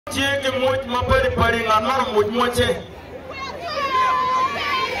Tiege moj ma pari ng'amar moj moche.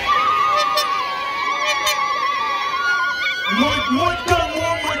 Moj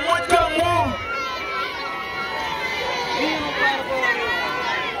kamu.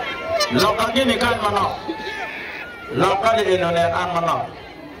 Loka gini kan mana? Loka di Indonesia mana?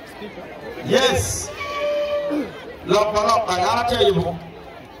 Yes. Loka ngarace ibu.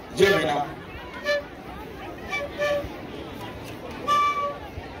 Jemina.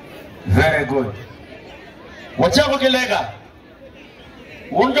 Very good. Wacha kukilega.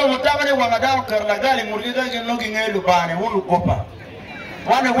 Unja mutabane wangadao karna gali murgiga jeno kinge lubane ulu kopa.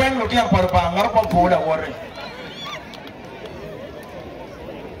 Wane wenu tiang parpa ngarpa pula wore.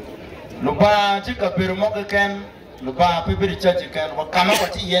 Lupa chika pirumoke ken, lupa pipiri chachi ken, wakama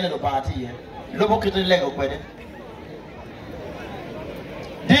wati yene lupa ati yene. Lupa kiti lego kwede.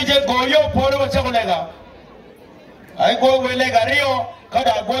 DJ Goyo polo wacha kulega. Ay go we lega rio,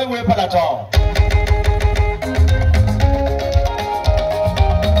 kada go we palato.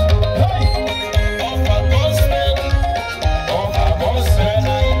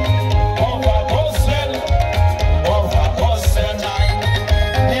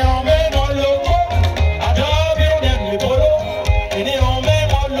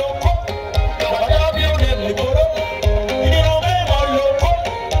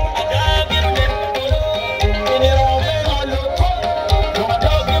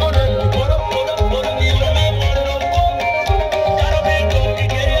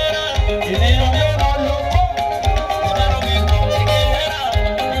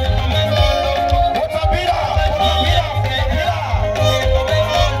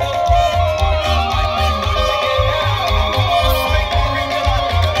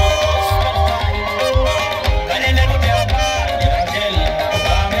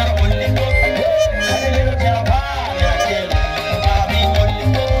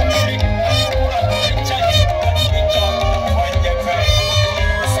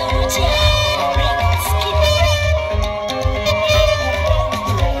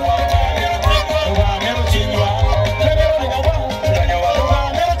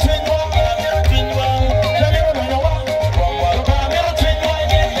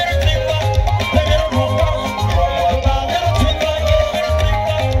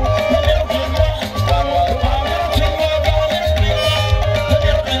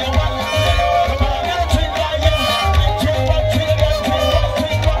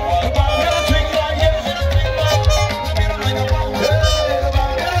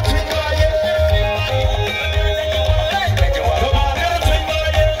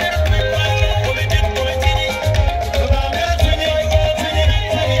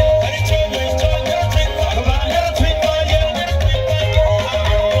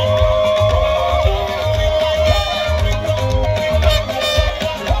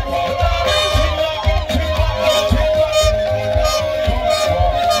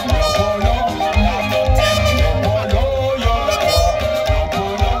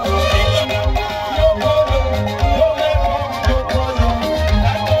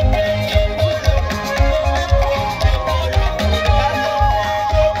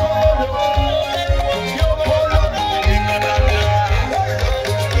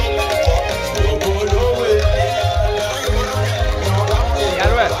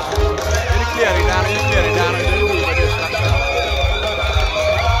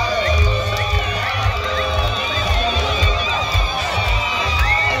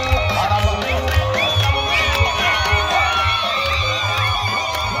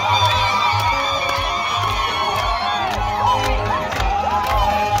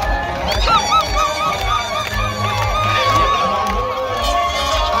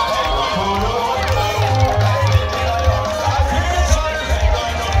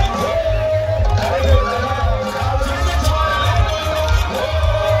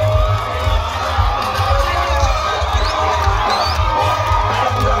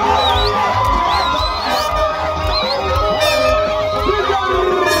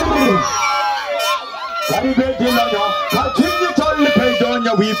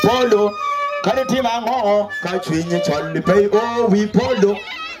 We polo, Kari Timango, Katrini Charlie Pay, oh, we polo,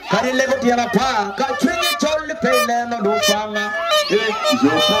 Kari Legotiana Pa, Katrini Charlie Pay, Nano Lupanga, you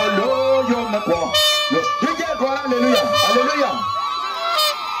follow your Macron. You get one, hallelujah, hallelujah,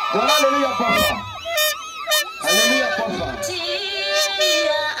 one, hallelujah, Papa, hallelujah, Papa.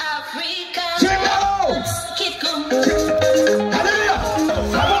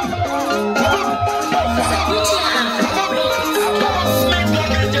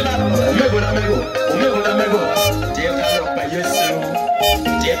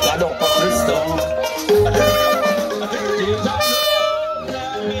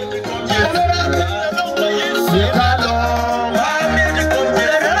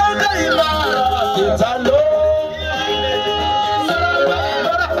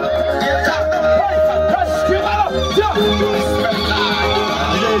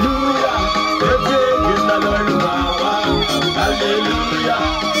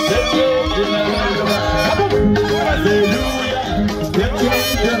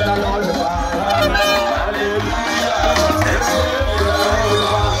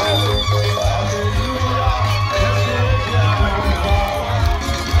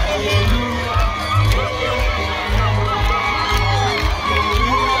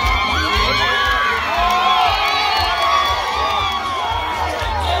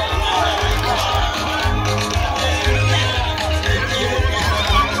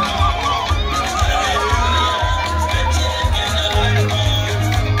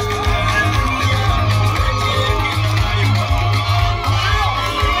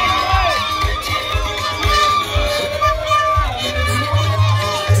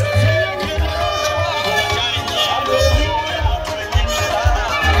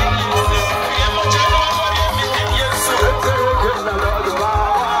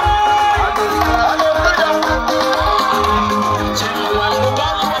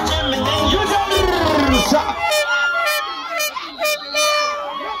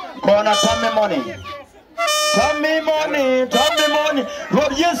 Gonna tell me money. Tell me money. Tell me money.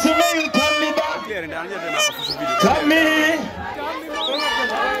 Lord, yes, you may tell me back. Tell me.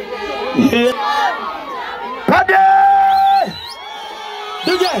 Paddy!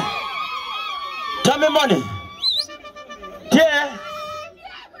 DJ! Tell me money. Yeah.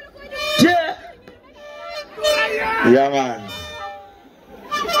 Yeah. Yeah, man.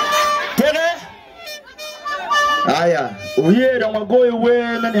 Tere? Aya, uye da magoye we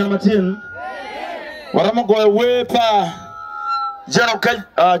nani hamatin. Wara magoye we pa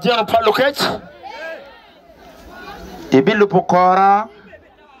Lt.Gen.Paul Lokech. Ibilu pokora.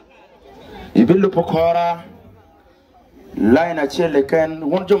 Line chele ken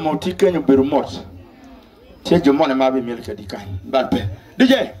wonjo moti ken birumot. Che jomone mabi milke dikan. Balpe.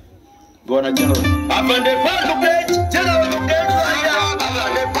 DJ. Go na General. Abande Paul Lokech, General Lokech.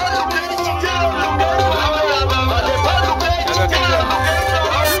 Abande Paul Lokech, General Lokech.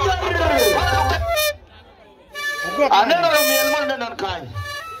 Anena miel nan kai.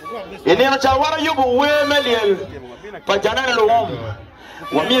 Enena chawara yubu we meliel. Pajana lo wom.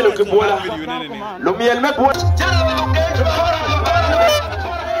 Wa miel ke bola. Lo miel me bola.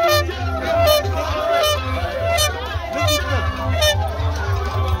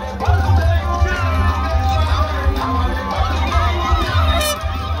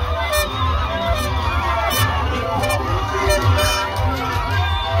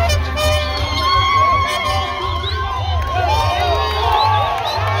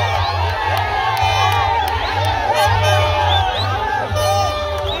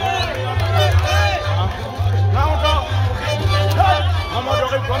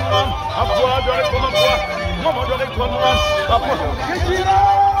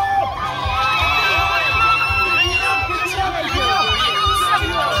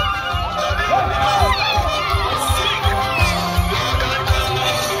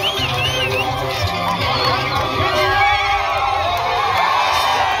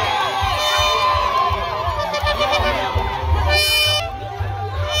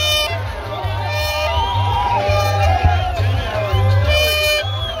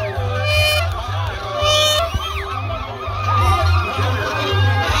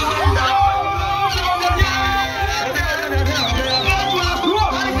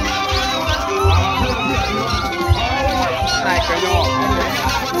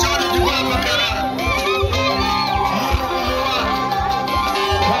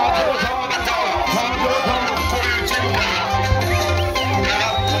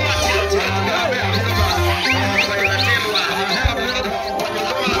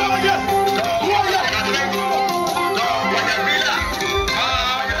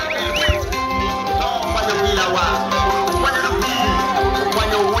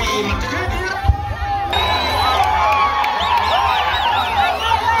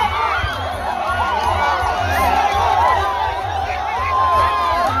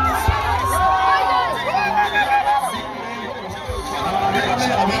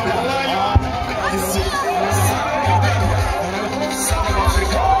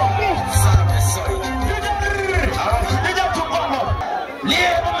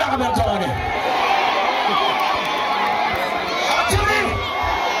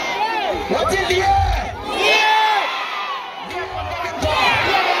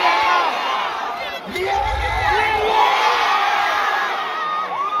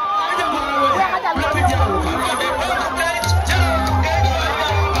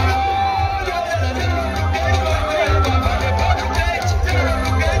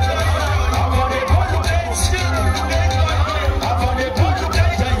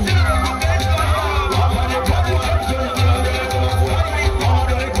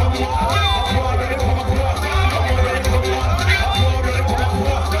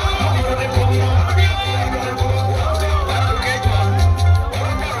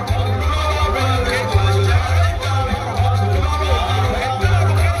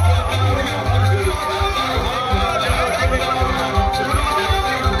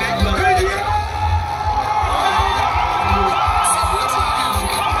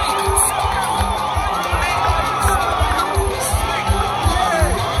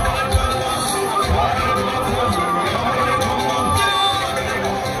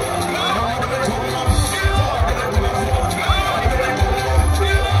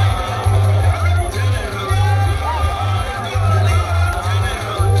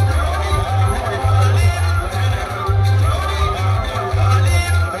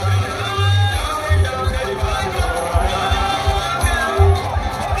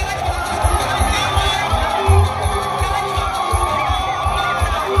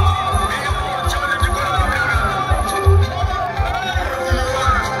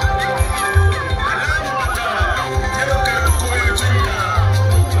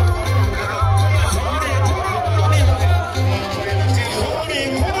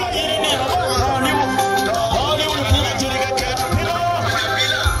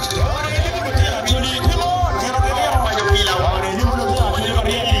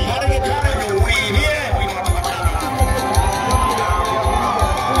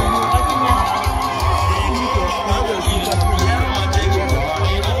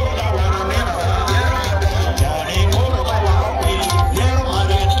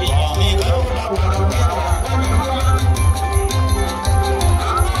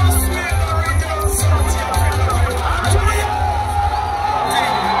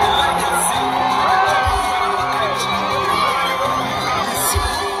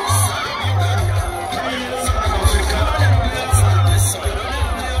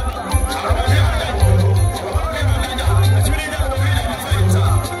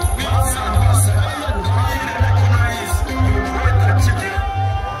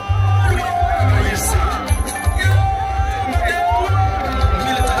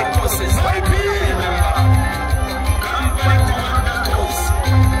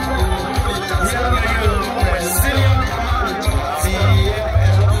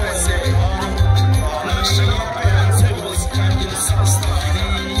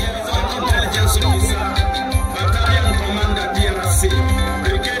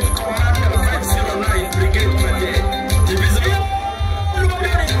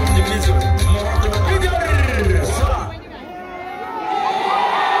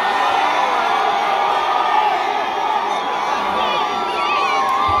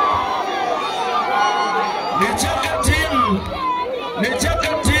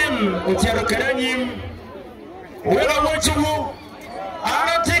 chero kerenyim wega wochu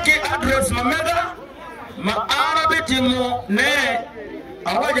ana tiki address mamega ma ana bitimu ne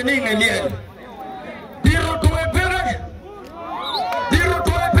awaje ni ngeliel biro tuwe pere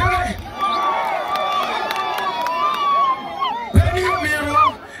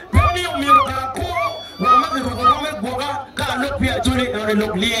peni umiru kako wa mabiru kome boga ka lopia juli ore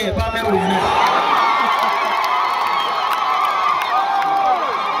loklie pa meru ne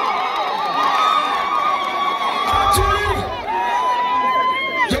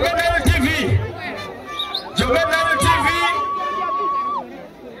Jovenel TV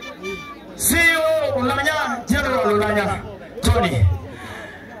CEO Ulanya General Ulanya Tony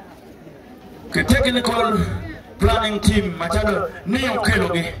the technical planning team Machado Neo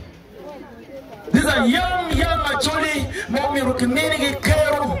Keloge. These are young actually Momi Rukinini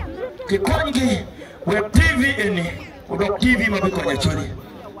Kero Kikongi web TV any Udok TV Mabiko actually.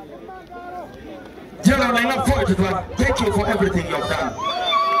 General enough for it. Thank you for everything you've done.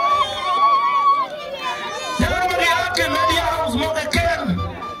 Media house Mokaken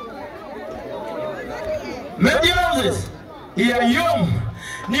Media houses here young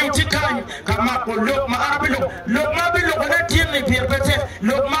new chikan kamako look maabilo kone tieni pia pete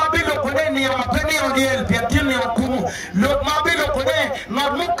look mabilo kone ni mapeni odiel pia tieni okumu look mabilo kone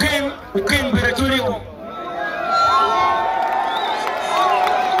namuken uken beretulio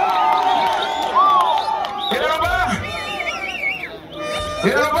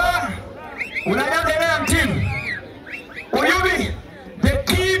Yoruba unanya tena team Uyubi, the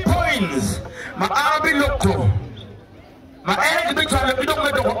key points, my Arabic local, my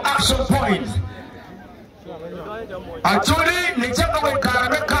individual action points. Actually, Nichaka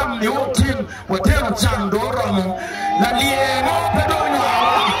Karame come the old team, whatever Chandoramo, Nalieno Pedona.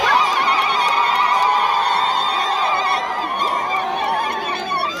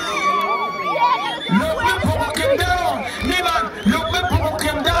 Look me provoking down, Niman, look me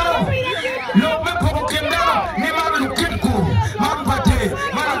provoking down, look me provoking down, Niman look at cool, man pate,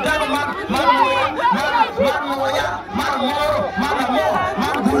 man dano, man moya, man moro, man amor,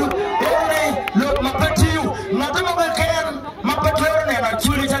 man guru, look my pet you, nothing of a can, my patron and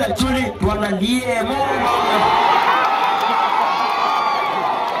actually, one a year more.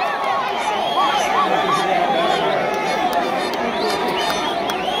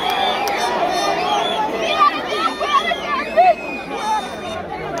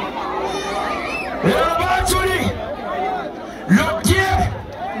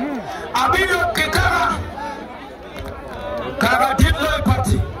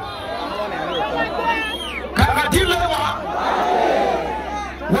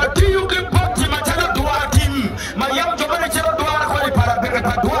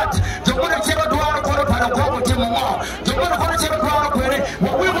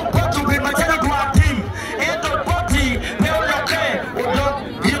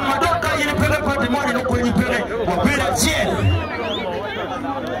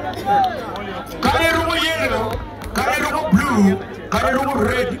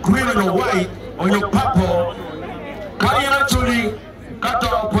 Red, green, and white on your purple. Can you actually cut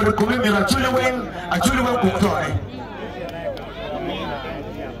off for the community? Actually, when cooked on.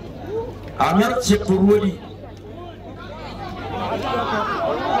 I'm not check for Woody.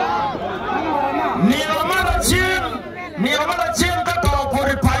 Near Chin cut off for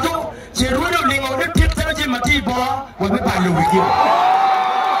the Pado, Cheruling on the tip of the Matiba, when the Palo will give.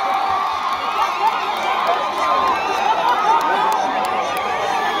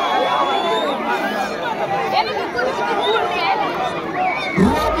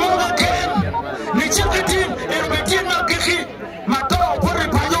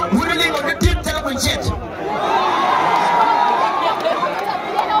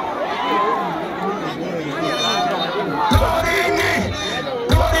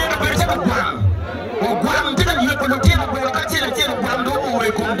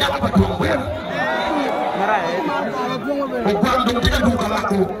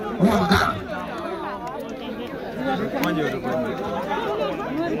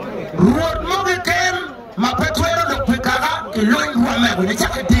 Road Mogaken, my petrol of Picara, the long woman with a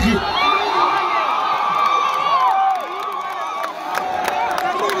jacket.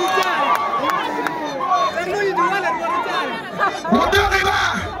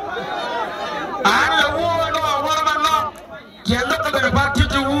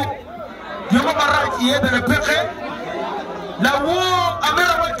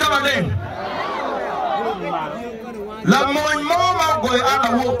 La moy mama goy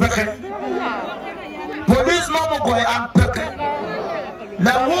ana wo peke police mama goy an peke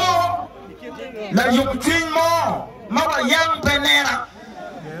la wo la yumtin mo mama yang penera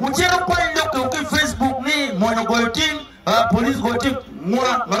Uchero kwa iloko uki Facebook ni mono goyotim, police goyotim,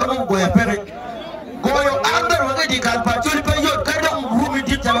 mwa ngaramu goya pere. Goyo under wage di kalpa chuli pe yot kada rumi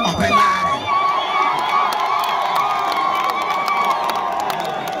di tala mapelare.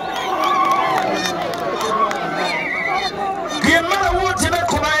 Gimana wote me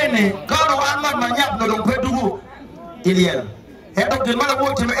kumaini kano anman manyap no dong pedugu iliel. Eto gimana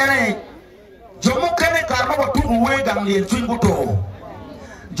wote me ene jomo kene karma watugu we ganglien twingu to.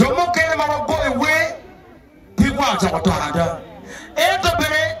 Jomo kene ma goy we pigwa cha watohada. Eto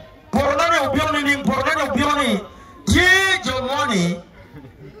bere pornane ubioni ye jomoni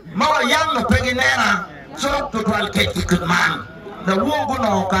mawa yang no pegi nena chok to twal keki kutman na wogo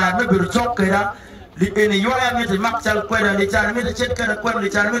no ka me bir chok kera li ene yoya mi te makchal kwera li char mi te chet kera kwera li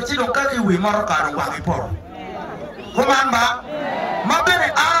char mi ti do ka wi moro ka ro wa mi por komamba ma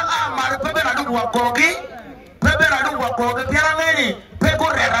bere a mar pebe na du wa kogi piara ngeni pego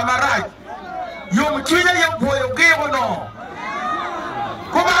rera maraj yom chine yom boyo gebo no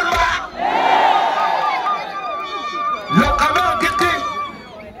komamba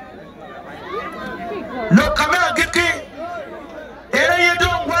lo kamera giki ere yedo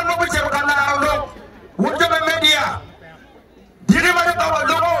ngwano bichero kana ro wonjo be media diri ma ka wa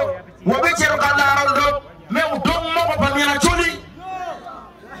logo wo bichero kana ro me udong mo ko pamina chuli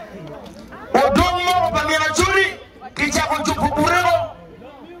kicha ko chupu burego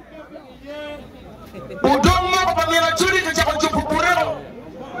udong mo ko pamina chuli kicha ko chupu burego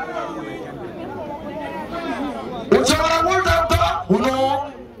uchara wolda to uno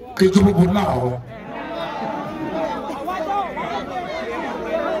kichupu burma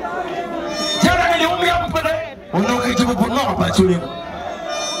uno kichupu burma pa chuli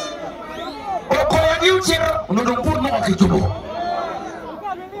o ko ya diuchero uno dong burma kichupu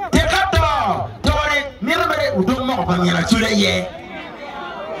tekato tore mirabere udong mo pa mira chuli ye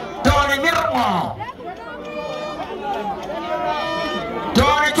tore miramo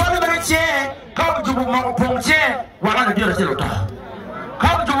tore tore bereche ka jubu mo pongche wala na dira selota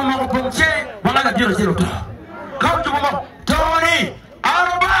ka jubu mo pongche wala na dira selota ka jubu mo tore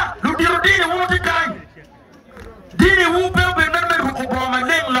araba lu diro dini wote kan dini wu be be na me ko bo ma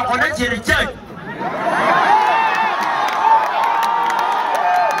leng la ko na chere chai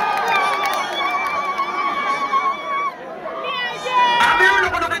amelo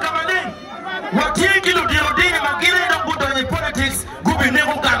ko do ka malen wati kilo diro dini magire na budo ni politics gubi ne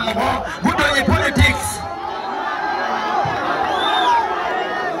ko kan mo budo ni politics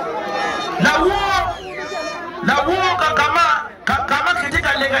la wo kama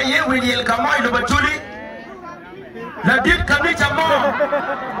kitika lega yewe ni kama ilo batuli la dip kamita mo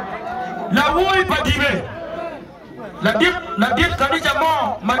la woi padibe la dip kamita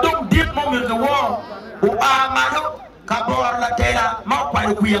mo madum dip mo mirke wo u amalo kabor la tela ma kwa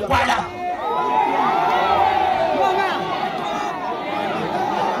ku ya kwala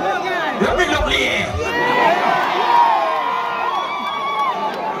yo mi loklie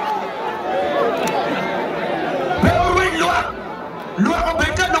loi ko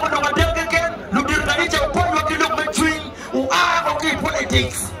beka no deke ken lu dir tani ci ko lo ki lu ma twin u a ko ki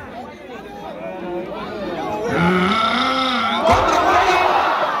politics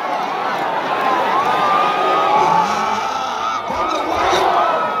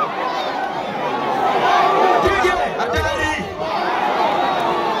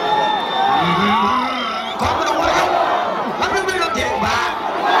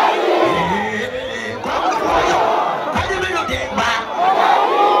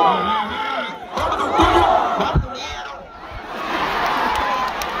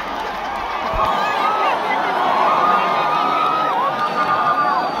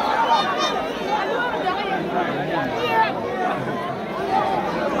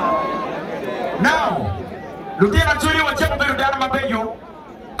Lutera churi wa chako beru dara mabeyo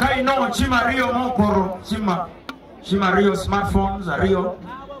kai no chima rio mokoro chima rio smartphones rio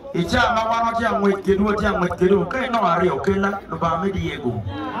icha mawano tia mwetkedu kai no rio kela luba medi yego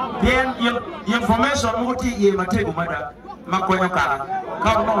bien information muti ye matego mada makwenyo kala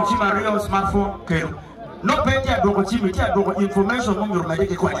ka no chima rio smartphone kelu no peti adoko chimi tia adoko information mo ngiro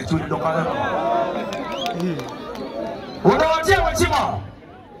madeke kwa churi dokala unawatia wa chima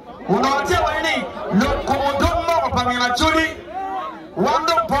unawatia wa nini lokomodomo pamela chuli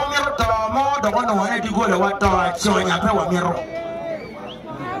wando pomero to mo do kono wane digole wato chonya pe wa miro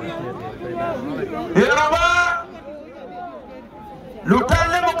iraba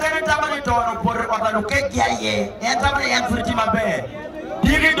lutale mo kene tamani to no por wata no kekia ye tamani yan furti mabe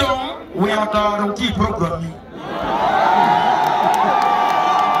digi dom we wata no ti program ni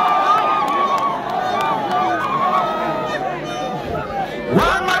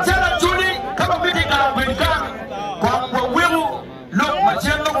one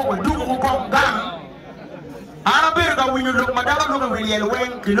when you look, Madame, look really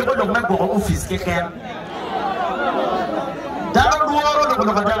when you look at the member of office. That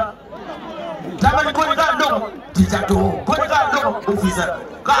Taman go to no, Tijato, go to officer,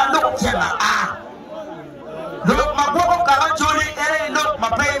 God look, ah. Look, my book, Carajoli, look, my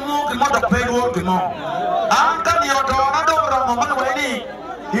pay move, the mother pay work, the more. I'm coming out of one way.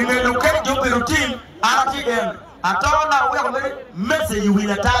 You may locate your routine, RTM. I told now we are message you will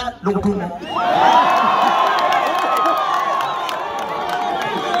attend Lokumo.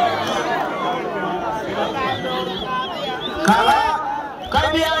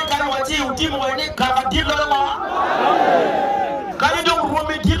 Kaya kanawati utimu wani kama dilo ma. Kaya do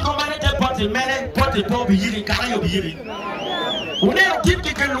rumi dilo mane te pati mene pati to biyiri kaya yo biyiri. Une utim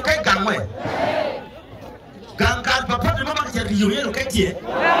ki kan lokai gangwe. Gangan papa mama ke riyo lokai tie.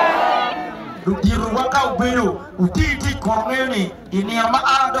 Diru waka ubero utiti kormeni ini ama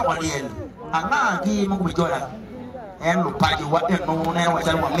ada walien ana ki mo bijola en lu paji wa en no ne wa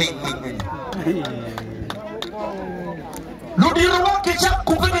jalwa men lu diru waka chak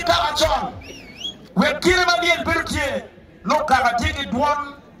kupini ka achon we kire ma dien bertie no ka tigi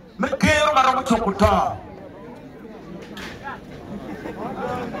duon me kero maro chokuta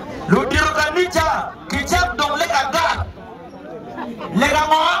lu diru ka nicha kichak dong le aga le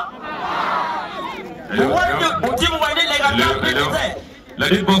mo. La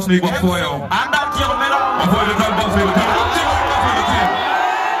lutte Bosmic Otim. Envoie le temps Bosmic Otim.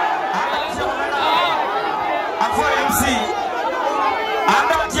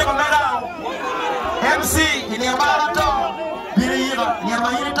 MC, il y a pas de temps. Il y a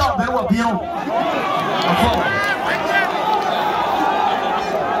pas de temps.